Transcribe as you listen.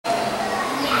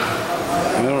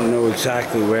I don't know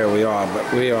exactly where we are,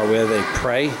 but we are where they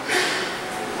pray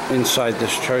inside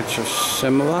this church of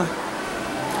SIMALA.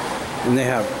 And they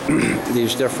have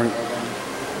these different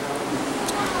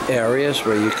areas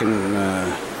where you can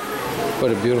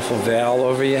put a beautiful veil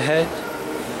over your head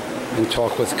and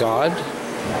talk with God.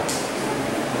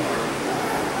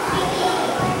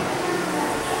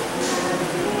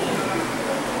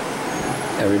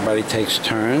 Everybody takes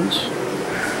turns.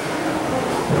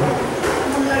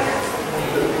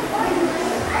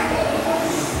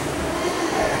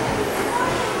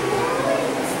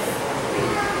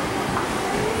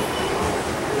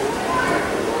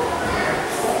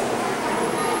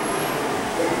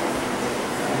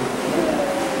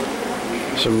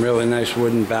 Some really nice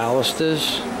wooden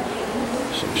balusters,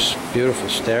 some beautiful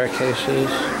staircases,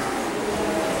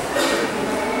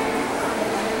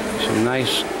 some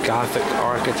nice Gothic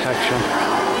architecture.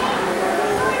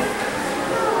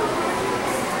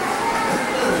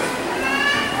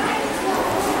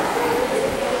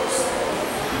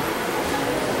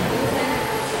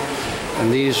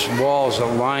 And these walls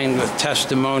are lined with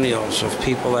testimonials of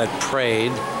people that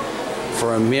prayed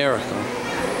for a miracle,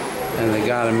 and they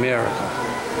got a miracle.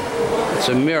 It's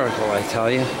a miracle, I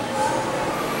tell you.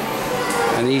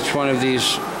 And each one of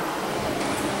these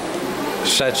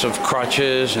sets of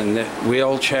crutches and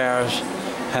wheelchairs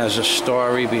has a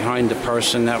story behind the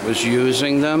person that was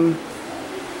using them.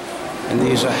 And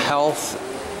these are health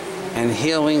and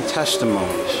healing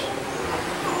testimonies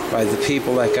by the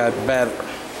people that got better.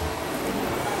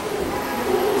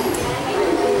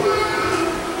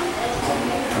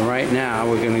 And right now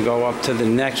we're going to go up to the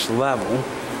next level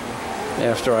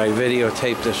after I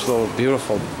videotape this little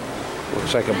beautiful,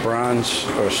 looks like a bronze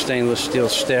or stainless steel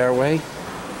stairway.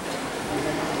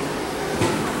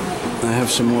 I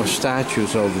have some more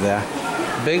statues over there.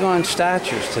 Big on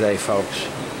statues today, folks.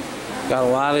 Got a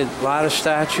lot of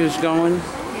statues going.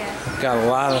 Yeah. Got a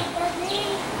lot of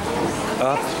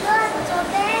up.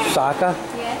 Saka?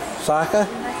 Yes. Saka?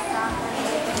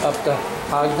 Up to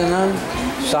Hagdanan?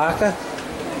 Saka?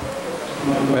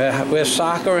 We're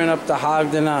Saka and up to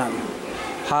Hagdanan.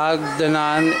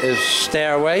 Hagdanan is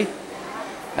stairway,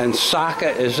 and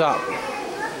Saka is up,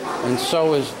 and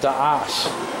so is Da'as.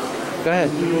 Go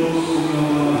ahead.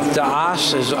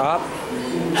 Da'as is up,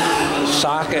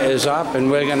 Saka is up, and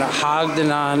we're going to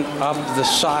Hagdanan up the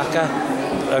Saka.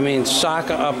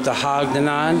 Saka up to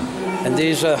Hagdanan, and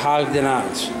these are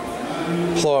Hagdanans,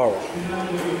 plural.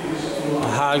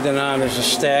 Hagdanan is a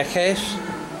staircase,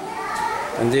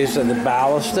 and these are the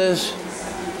balusters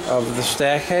of the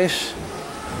staircase.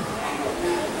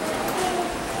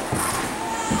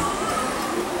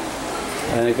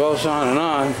 And it goes on and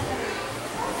on.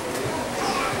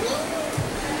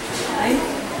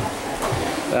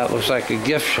 That looks like a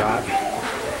gift shop.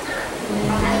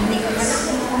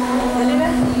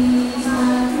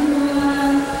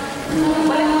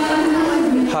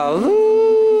 Hello.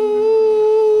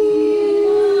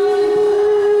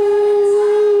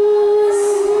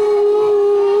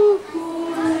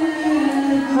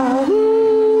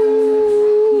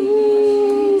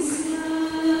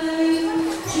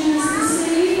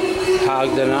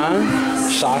 Hagdanan,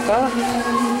 Saka,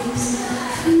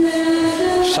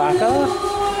 Saka,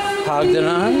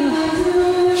 Hagdanan,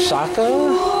 Saka,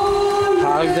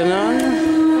 Hagdanan,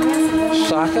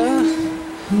 Saka.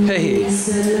 Hey.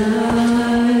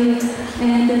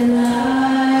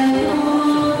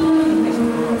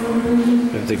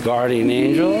 With the guardian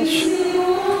angels.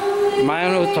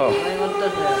 Mayanuto.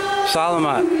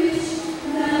 Salamat.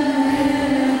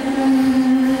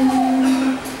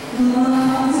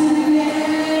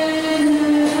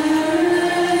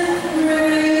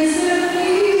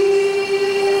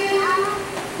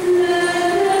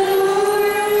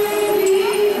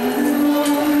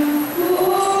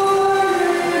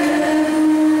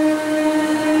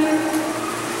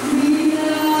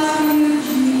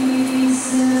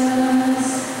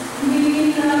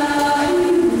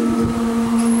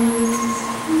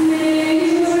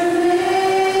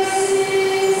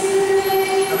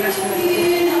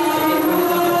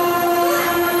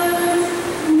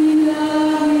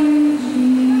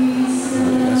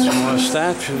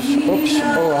 Statues. Oops.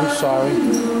 Oh, I'm sorry.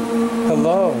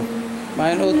 Hello.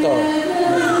 Mayanuto.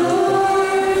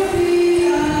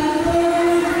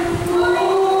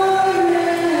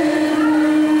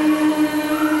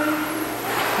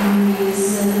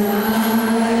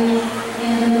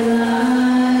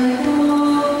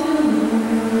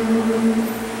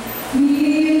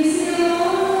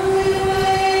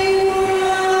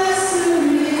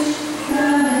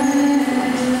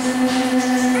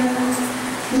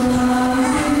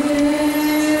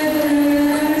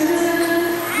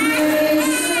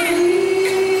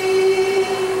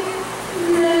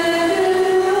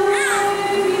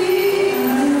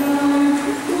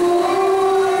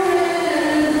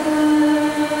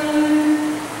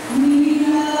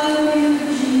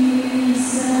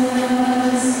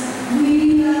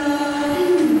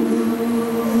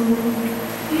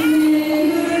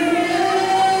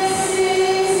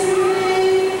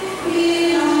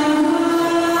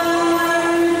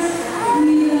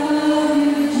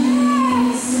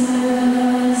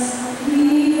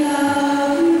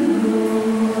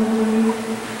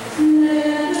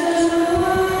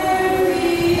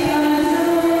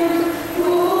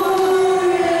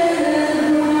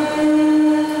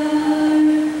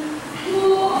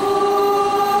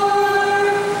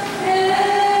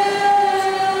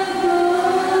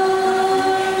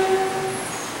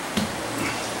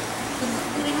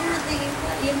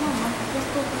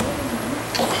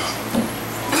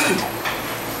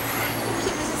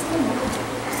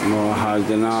 More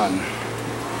Hagdanan.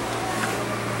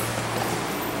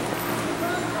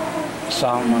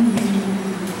 Salmon.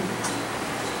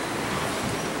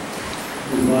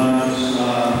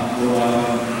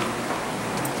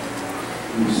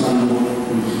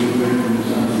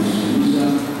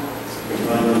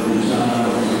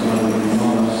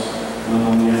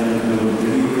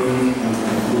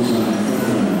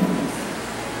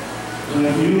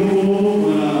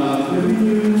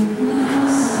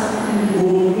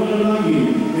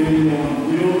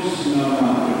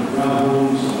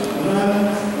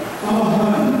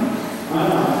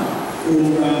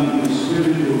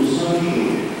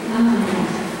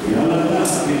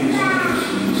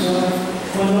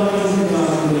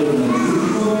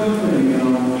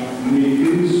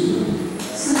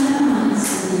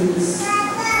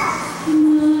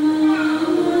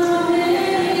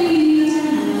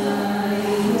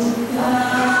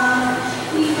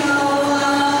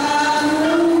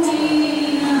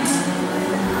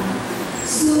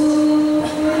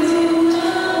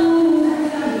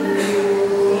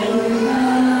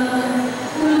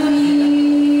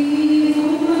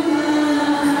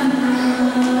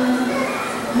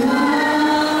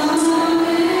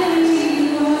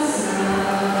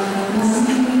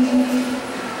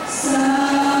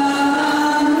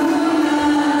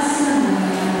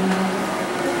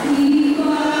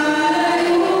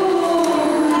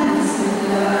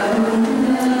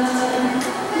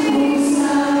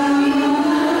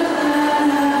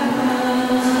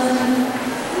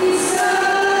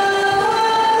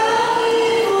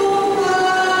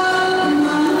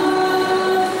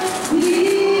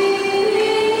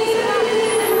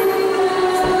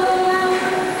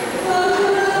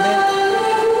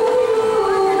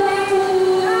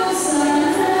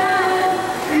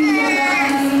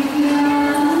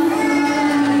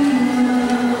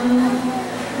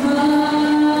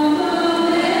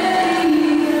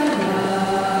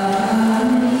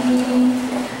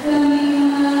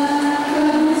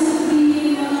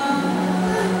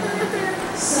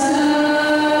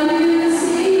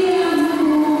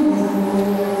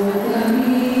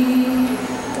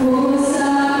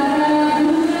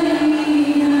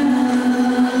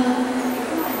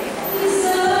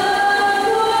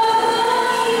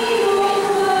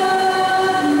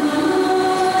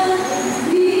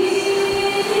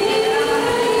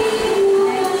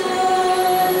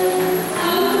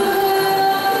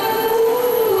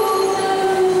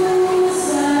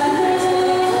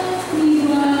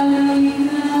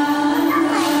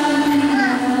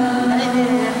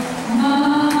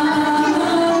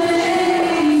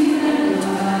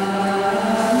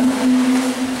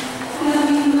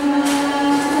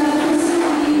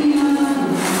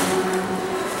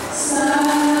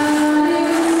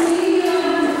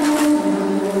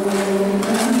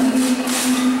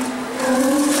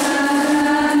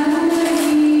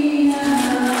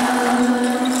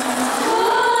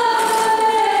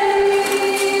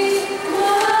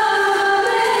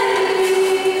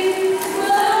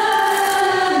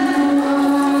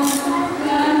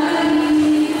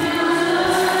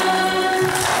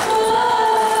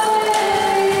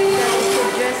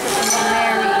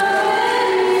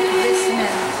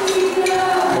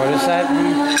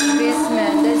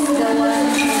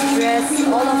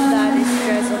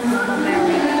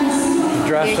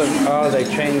 Oh, they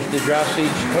change the dress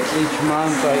each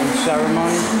month, each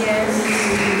ceremony? Yes.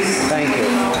 Thank you.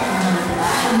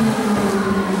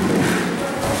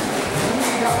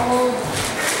 The old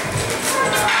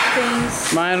things.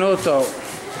 Minuto.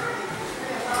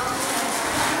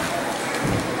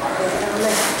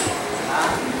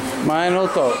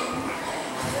 Minuto.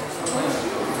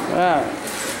 Yeah.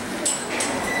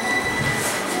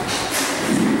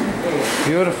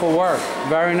 Beautiful work.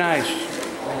 Very nice.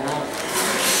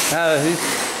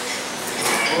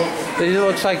 He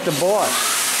looks like the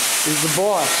boss. He's the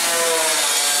boss.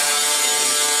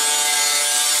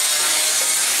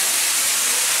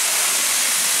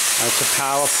 That's a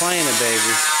power planer,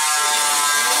 baby.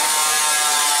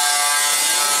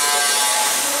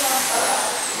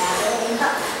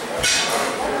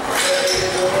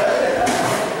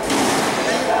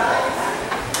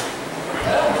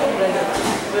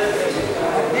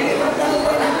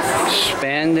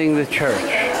 Expanding the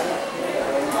church.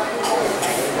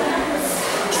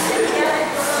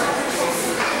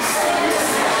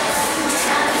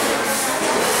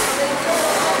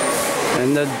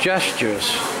 And the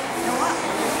gestures.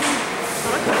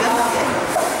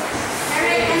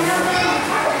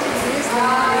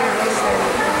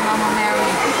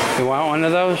 You want one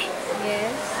of those?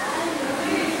 Yes.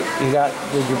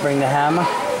 Did you bring the hammer?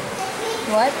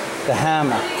 What? The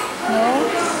hammer. No.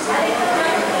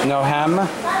 No hammer?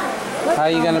 How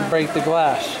are you going to break the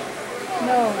glass?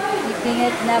 No, you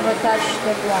can never touch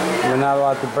that one. You're not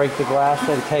allowed to break the glass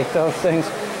and take those things?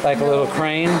 Like a little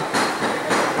crane?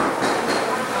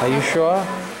 Are you sure?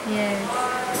 Yes.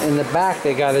 In the back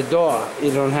they got a door.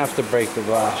 You don't have to break the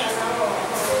glass.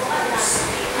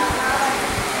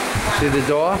 See the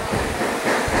door?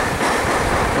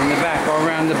 In the back, go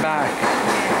around the back.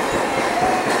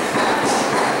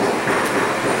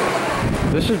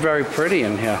 This is very pretty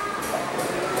in here.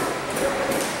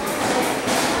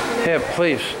 Here,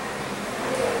 please.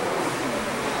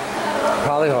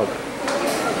 Polyhook.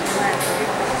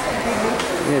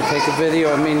 Yeah, take a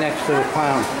video of me next to the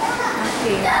clown.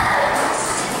 Okay.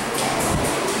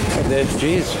 There's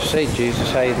Jesus. Say,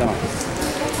 Jesus, how you doing?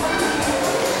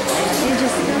 You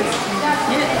just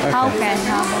how can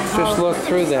Just look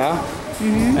through there,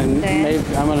 and maybe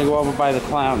I'm going to go over by the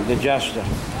clown, the jester.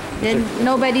 Then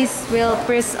nobody's will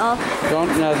press off.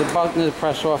 Don't. No, the button to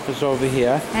press off is over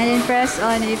here. And then press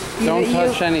on if you. Don't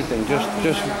touch anything.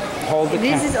 Just hold the.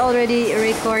 This is already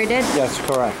recorded. That's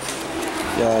correct.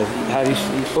 Yeah. How do you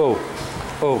see? Oh,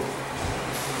 oh.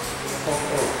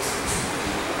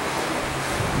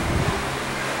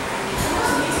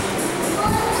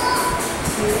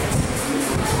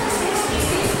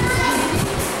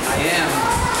 I am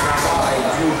Rabbi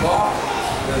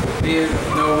the beard of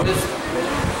no wisdom.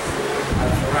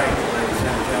 That's right, ladies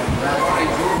and gentlemen. Rabbi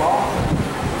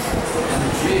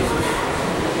and Jesus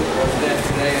was there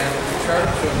today at the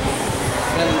church of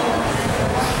Finland.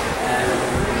 And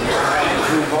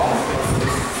Rabbi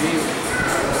Jesus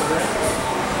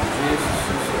is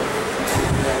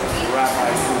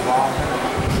Rabbi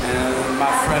and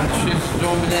my friend, she's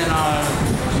zooming in on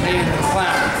me and the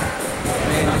clown.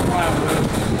 Me and the clown with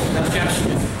a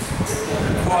gesture.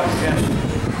 Quad gesture.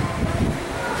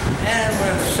 And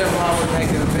we're in SIMALA, we're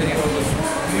taking a video of this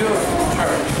beautiful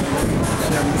church. It's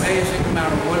an amazing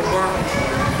amount of woodwork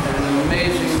and an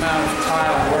amazing amount of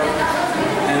tile work.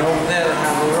 And over there they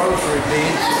have the rosary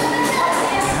beads.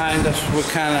 Behind us we're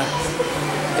kind of,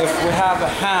 if we have a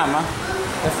hammer,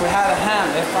 if I had a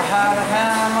hammer in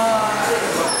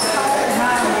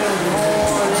the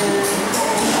morning,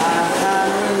 a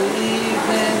hammer in the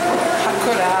evening, how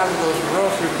could I have those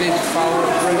rosary beads if I would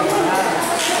bring them hammer?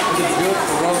 It's a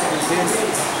beautiful rosary bead.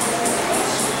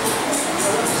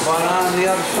 But on the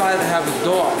other side I have a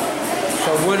door. So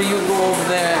where do you go over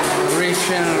there and reach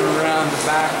in and around the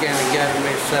back end and get me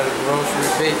a set of rosary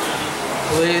beads?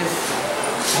 Please?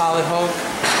 Polyhook?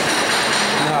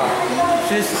 No.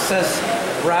 Jesus says,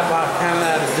 Rabbi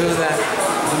cannot do that.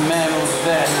 The man was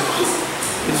there.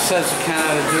 He says he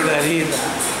cannot do that either.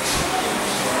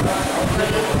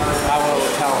 I will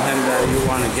tell him that you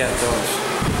want to get those.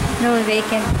 No, they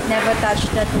can never touch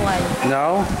that one.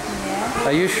 No? Yeah.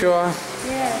 Are you sure?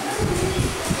 Yeah.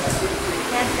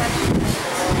 Can't touch it.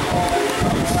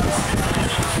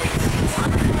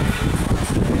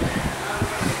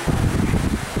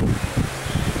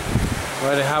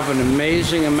 Well, they have an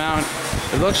amazing amount.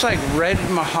 It looks like red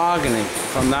mahogany,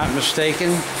 if I'm not mistaken.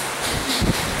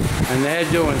 And they're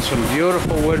doing some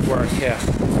beautiful woodwork here.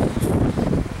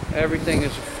 Everything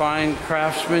is fine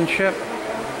craftsmanship.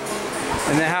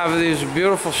 And they have these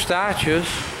beautiful statues.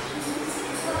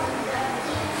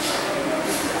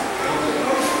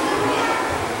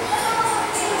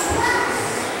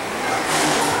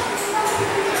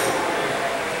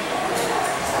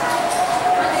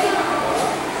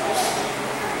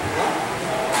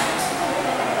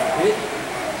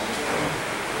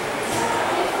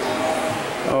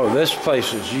 Oh, this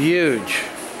place is huge.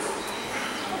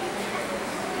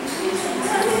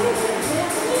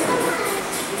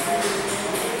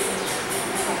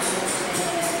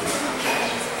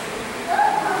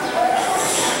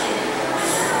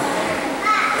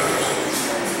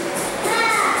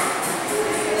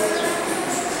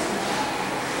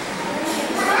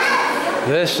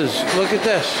 This is, look at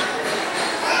this.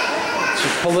 It's a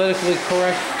politically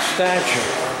correct statue.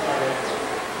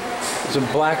 It's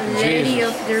a black Lady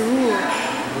Jesus. of the Rule.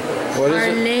 What is Our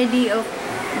it? Lady of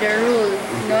the Rule.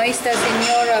 Nuestra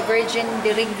Señora Virgen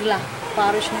de Regla.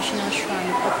 Parish National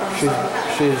Shrine.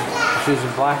 She's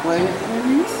a black lady?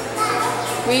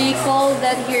 We call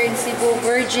that here in Cebu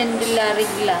Virgin de la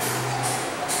Regla.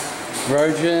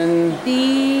 Virgin.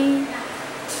 De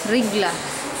Regla.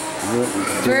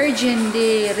 Virgin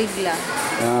de Regla.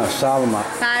 Salama.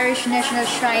 Parish National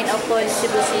Shrine of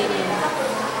Cebu City.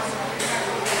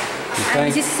 And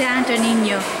this is Santo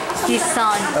Niño, his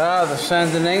son. Ah, the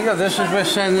Santo Niño. This is where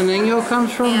Santo Niño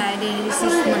comes from? Yeah, this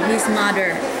is his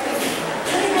mother.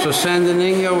 So Santo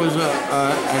Niño was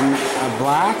a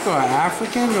black or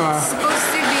African or?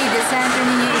 Supposed to be the Santo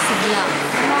Niño is black.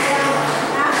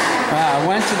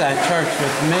 went to that church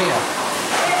with Mila.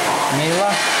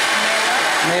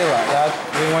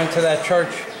 We went to that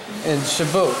church in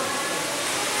Cebu.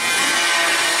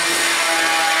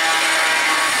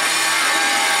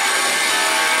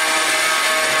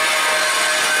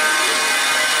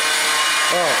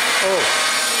 Oh.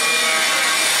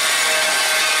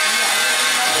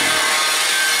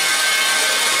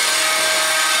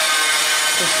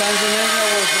 So Tanzania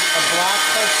was a black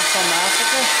person from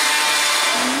Africa?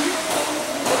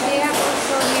 But they have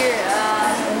also here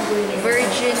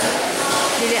virgin,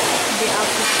 the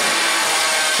opposite.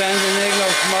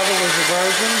 Tanzania's mother was a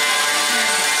virgin,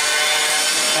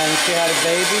 and she had a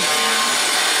baby,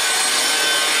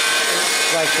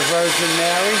 like the Virgin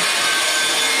Mary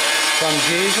from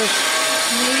Jesus.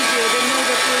 Maybe I don't know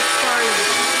the full story.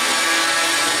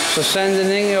 So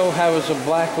Tanzania was a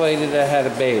black lady that had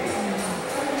a baby.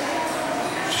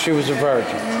 She was a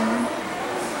virgin.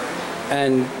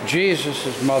 And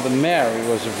Jesus' mother Mary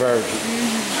was a virgin.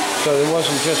 So it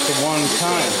wasn't just a one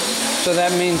time. So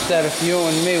that means that if you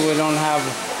and me, we don't have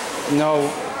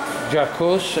no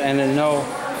jacuz and no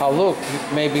haluk,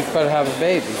 maybe you could have a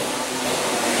baby.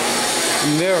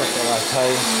 Miracle, I tell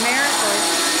you. Miracle.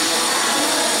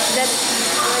 That's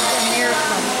a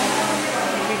miracle.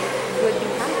 Would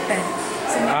happen.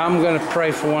 I'm going to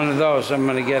pray for one of those. I'm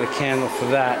going to get a candle for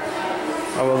that.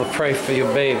 I will pray for your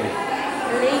baby.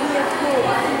 Lady of Hope.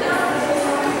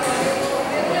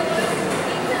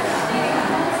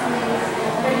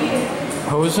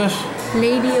 Who is this?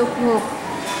 Lady of Hope.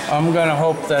 I'm going to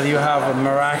hope that you have a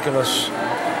miraculous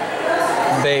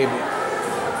baby.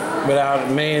 Without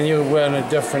me and you, we're in a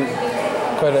different...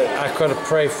 I could have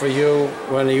prayed for you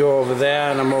when you're over there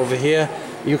and I'm over here.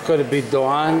 You could have been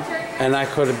Doan and I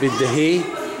could have been Dahi.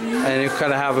 And you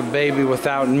could have a baby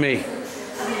without me.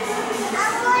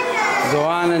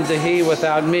 Doan and Dahi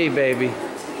without me, baby.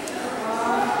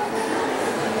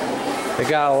 They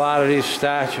got a lot of these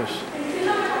statues.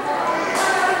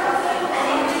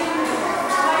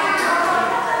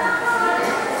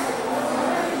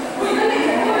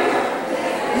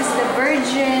 This is the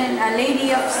Virgin, a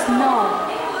Lady of Snow.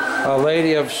 A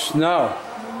Lady of Snow.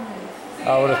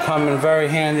 I would have come in very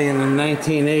handy in the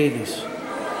 1980s.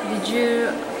 Did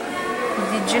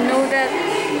you know that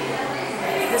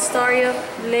the story of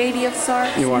Lady of Snow?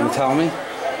 You want to tell me?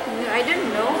 I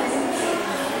didn't know.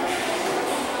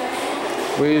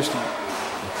 We used to...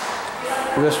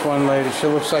 This one lady, she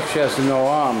looks like she has no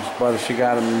arms, but she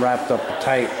got them wrapped up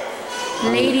tight.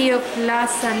 Lady of La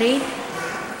Salette.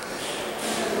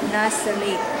 La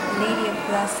Salette. Lady of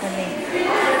La Salette.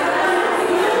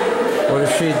 What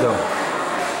does she do?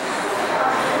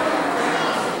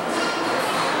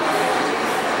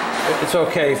 It's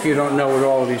okay if you don't know what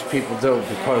all of these people do,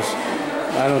 because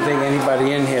I don't think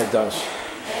anybody in here does.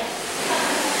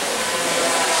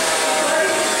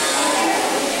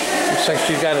 Looks like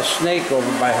she's got a snake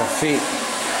over by her feet.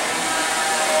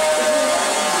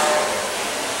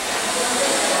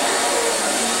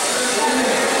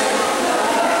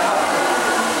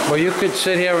 Well, you could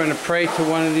sit here and pray to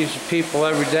one of these people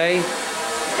every day.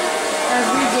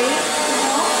 Every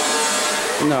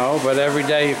day? No, but every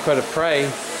day you could have prayed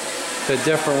to a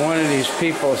different one of these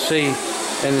people, see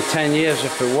in the 10 years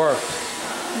if it worked.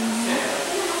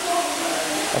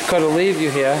 I could have leave you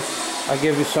here. I'll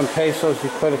give you some pesos. You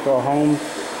could have go home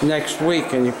next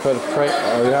week and you could have prayed,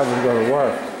 or you have to go to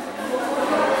work.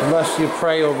 Unless you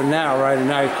pray over now, right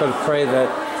now you could have prayed that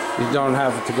you don't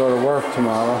have to go to work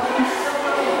tomorrow.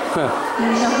 No,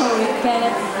 we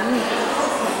cannot do it.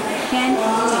 Can't do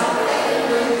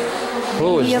it.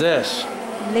 Who is this?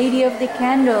 Lady of the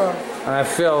Candle. I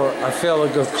feel a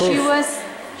good proof. She was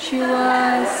the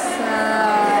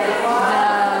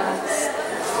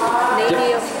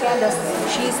Lady of Candles.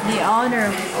 She's the owner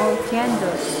of all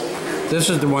candles. This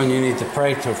is the one you need to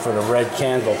pray to for the red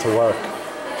candle to work.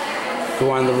 You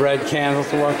want the red candle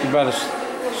to work? You better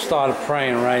start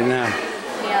praying right now.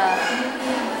 Yeah.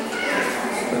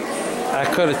 I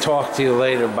could have talked to you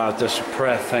later about this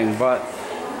prayer thing, but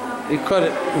you could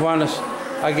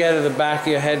have, I get at the back of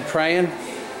your head praying?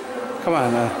 Come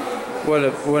on now.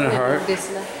 Wouldn't hurt.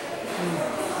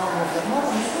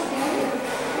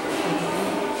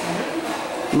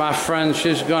 My friend,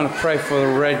 she's going to pray for the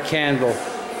red candle,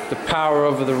 the power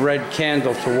over the red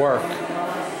candle to work.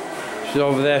 She's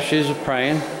over there, she's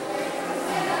praying.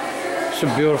 It's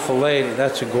a beautiful lady.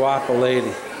 That's a guapa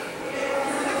lady.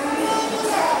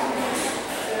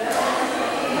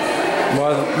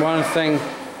 One thing,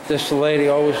 this lady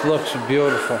always looks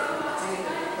beautiful.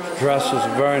 Dress is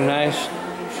very nice.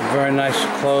 She's very nice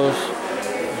clothes,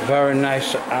 very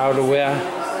nice outerwear,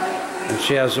 and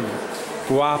she has a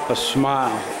guapa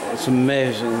smile. It's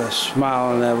amazing, the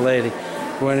smile on that lady.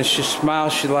 When she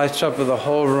smiles, she lights up the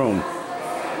whole room.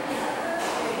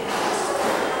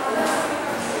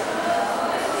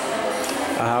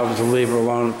 I have to leave her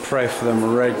alone and pray for them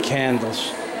with red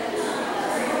candles.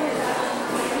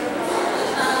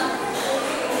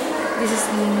 This is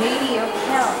the Lady of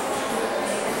Health.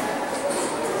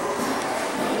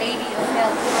 Lady of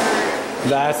Health.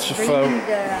 That's for Bringing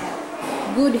the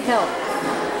good health.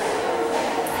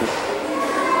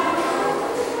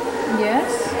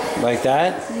 Yes. like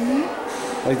that?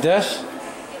 Mm-hmm. Like this?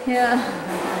 Yeah.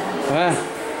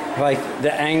 Like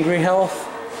the angry health?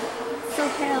 So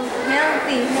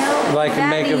healthy. Like it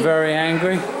make her very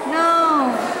angry?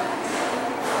 No.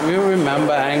 You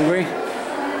remember angry?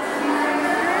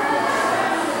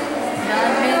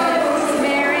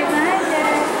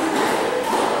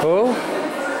 Who?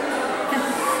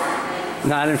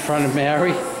 Not in front of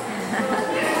Mary?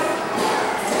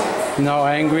 No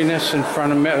angriness in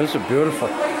front of Mary. Those are beautiful.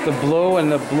 The blue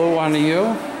and the blue on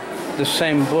you, the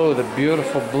same blue, the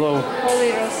beautiful blue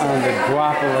on the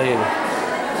guapa lady.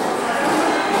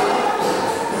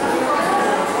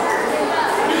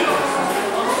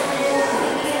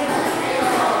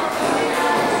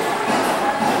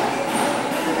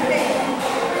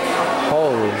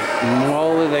 Holy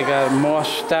moly, they got more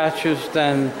statues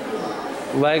than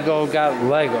Lego got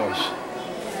Legos.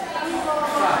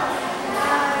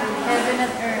 Heaven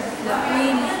and earth. The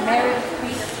Queen, Mary,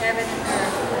 Queen of Heaven and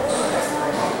earth.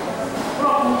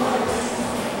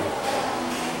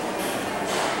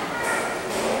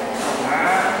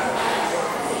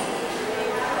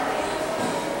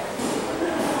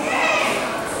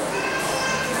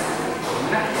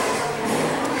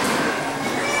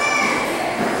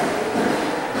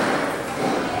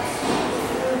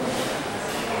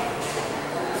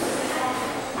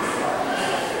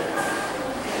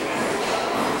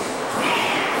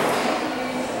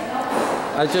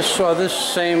 I just saw this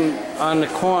same on the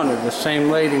corner, the same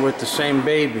lady with the same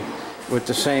baby, with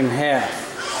the same hair.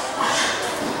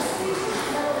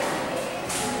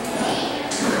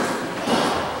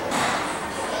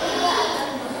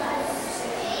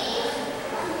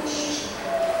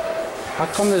 How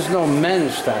come there's no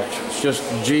men's statues, just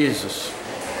Jesus?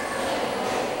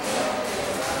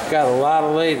 Got a lot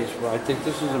of ladies, but I think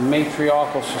this is a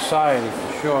matriarchal society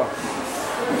for sure.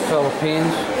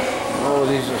 Philippines. Oh,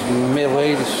 these are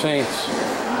Lady Saints.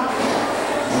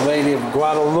 Lady of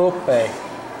Guadalupe.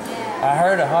 I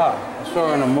heard of her. I saw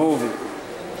her in a movie.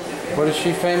 What is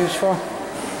she famous for?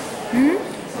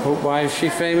 Why is she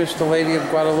famous, the Lady of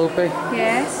Guadalupe?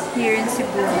 Yes, here in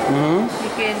Cebu.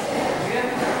 You can.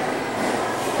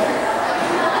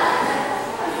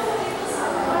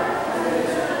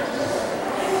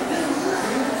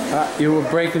 You were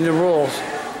breaking the rules.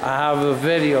 I have a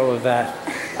video of that.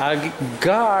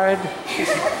 Guard.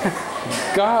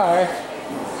 Guard.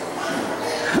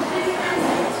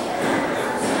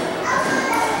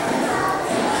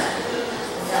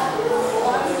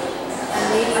 A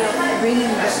lady of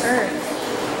bringing the earth.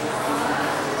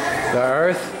 The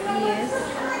earth? Yes.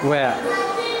 Where?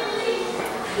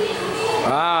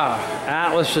 Ah,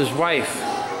 Atlas's wife.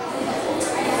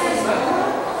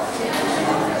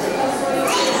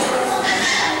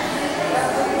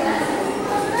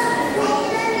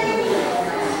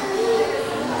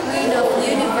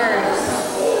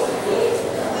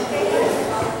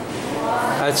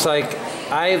 It's like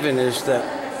Ivan is the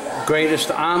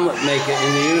greatest omelet maker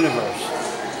in the universe.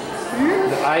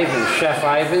 Ivan, Chef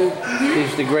Ivan,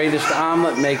 he's the greatest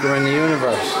omelet maker in the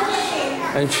universe.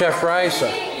 And Chef Raisa.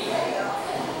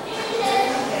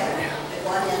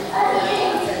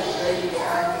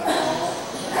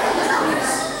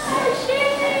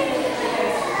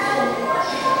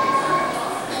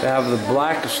 They have the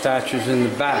black statues in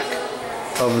the back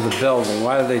of the building.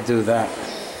 Why do they do that?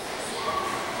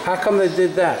 How come they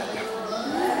did that?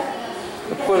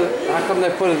 How come they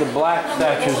put the black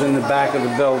statues in the back of the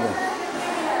building?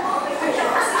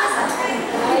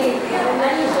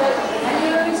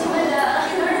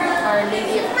 Our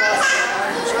Lady of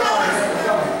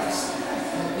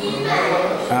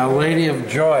Joy. Our Lady of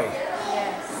Joy.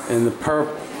 Yes. In the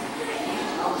purple.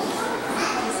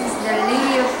 This is the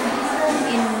Lady of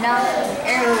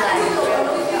Ireland.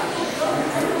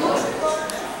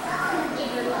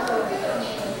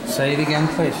 Say it again,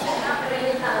 please.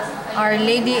 Our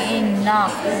Lady in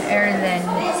Knock, Ireland.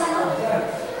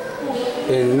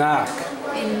 In Knock.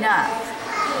 In Knock.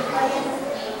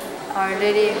 Our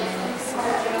Lady in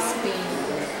Spain.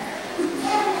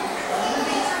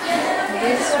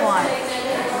 This one.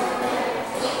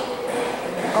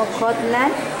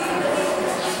 Ocotlan.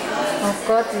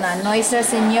 Nuestra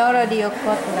Señora de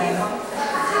Ocotlan.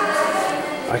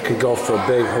 I could go for a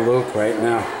big haluk right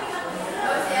now.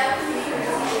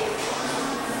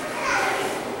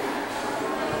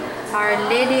 Our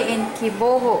Lady in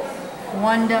Kiboho,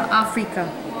 Wanda, Africa.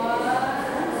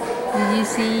 Did you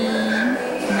see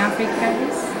in Africa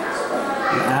this?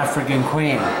 An African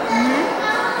queen.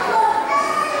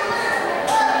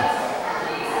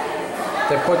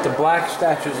 They put the black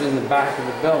statues in the back of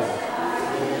the building.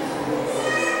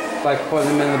 Like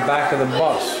putting them in the back of the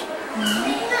bus.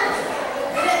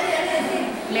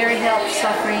 Mary helps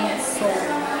suffering soul.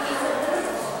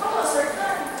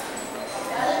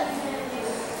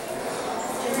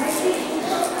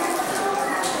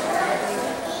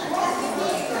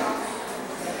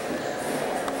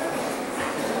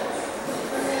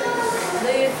 Do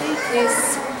you think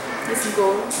this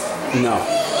gold? No.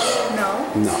 No?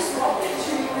 No.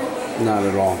 Not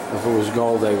at all. If it was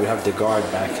gold, they would have the guard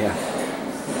back here.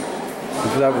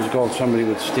 If that was gold, somebody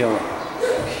would steal it.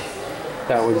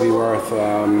 That would be worth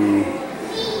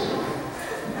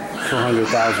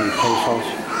 200,000 pesos.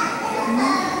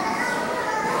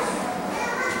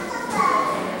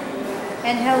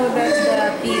 And how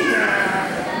about the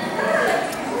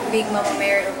big Mama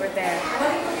Mary over there?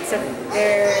 So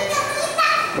they're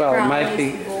Well, it might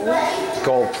be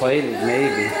gold plated,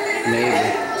 maybe.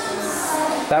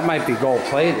 That might be gold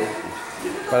plated,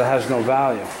 but it has no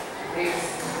value.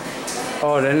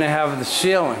 Oh, then they have the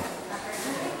ceiling.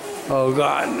 Oh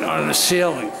God, on the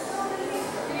ceiling.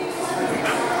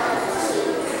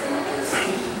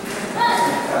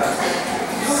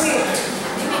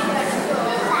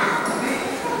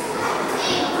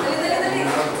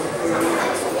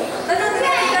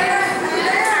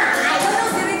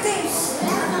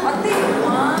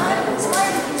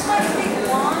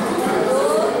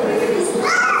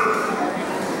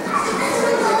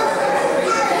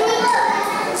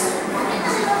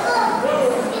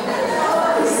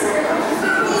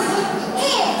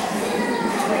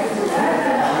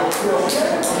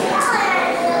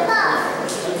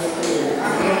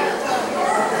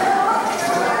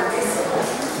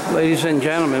 Ladies and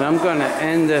gentlemen, I'm going to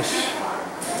end this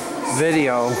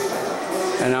video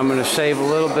and I'm going to save a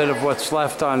little bit of what's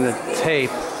left on the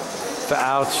tape for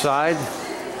outside.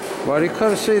 But you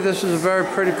could see this is a very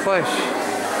pretty place.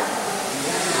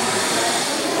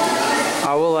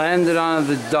 I will end it on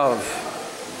the dove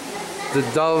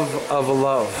of a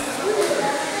love,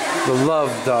 the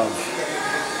love dove.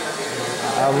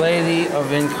 Our Lady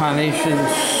of Incarnation,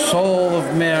 Soul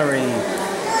of Mary,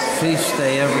 feast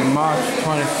day every March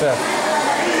 25th.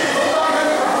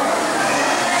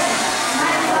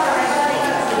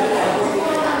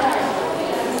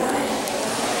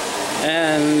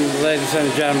 And ladies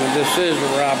and gentlemen, this is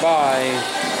Rabbi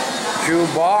Jew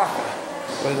Barker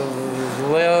with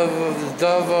the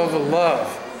dove of love.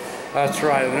 That's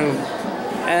right.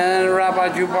 And Rabbi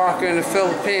Jew Barker in the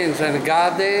Philippines. And a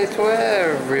God day to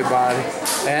everybody.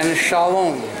 And a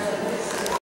shalom.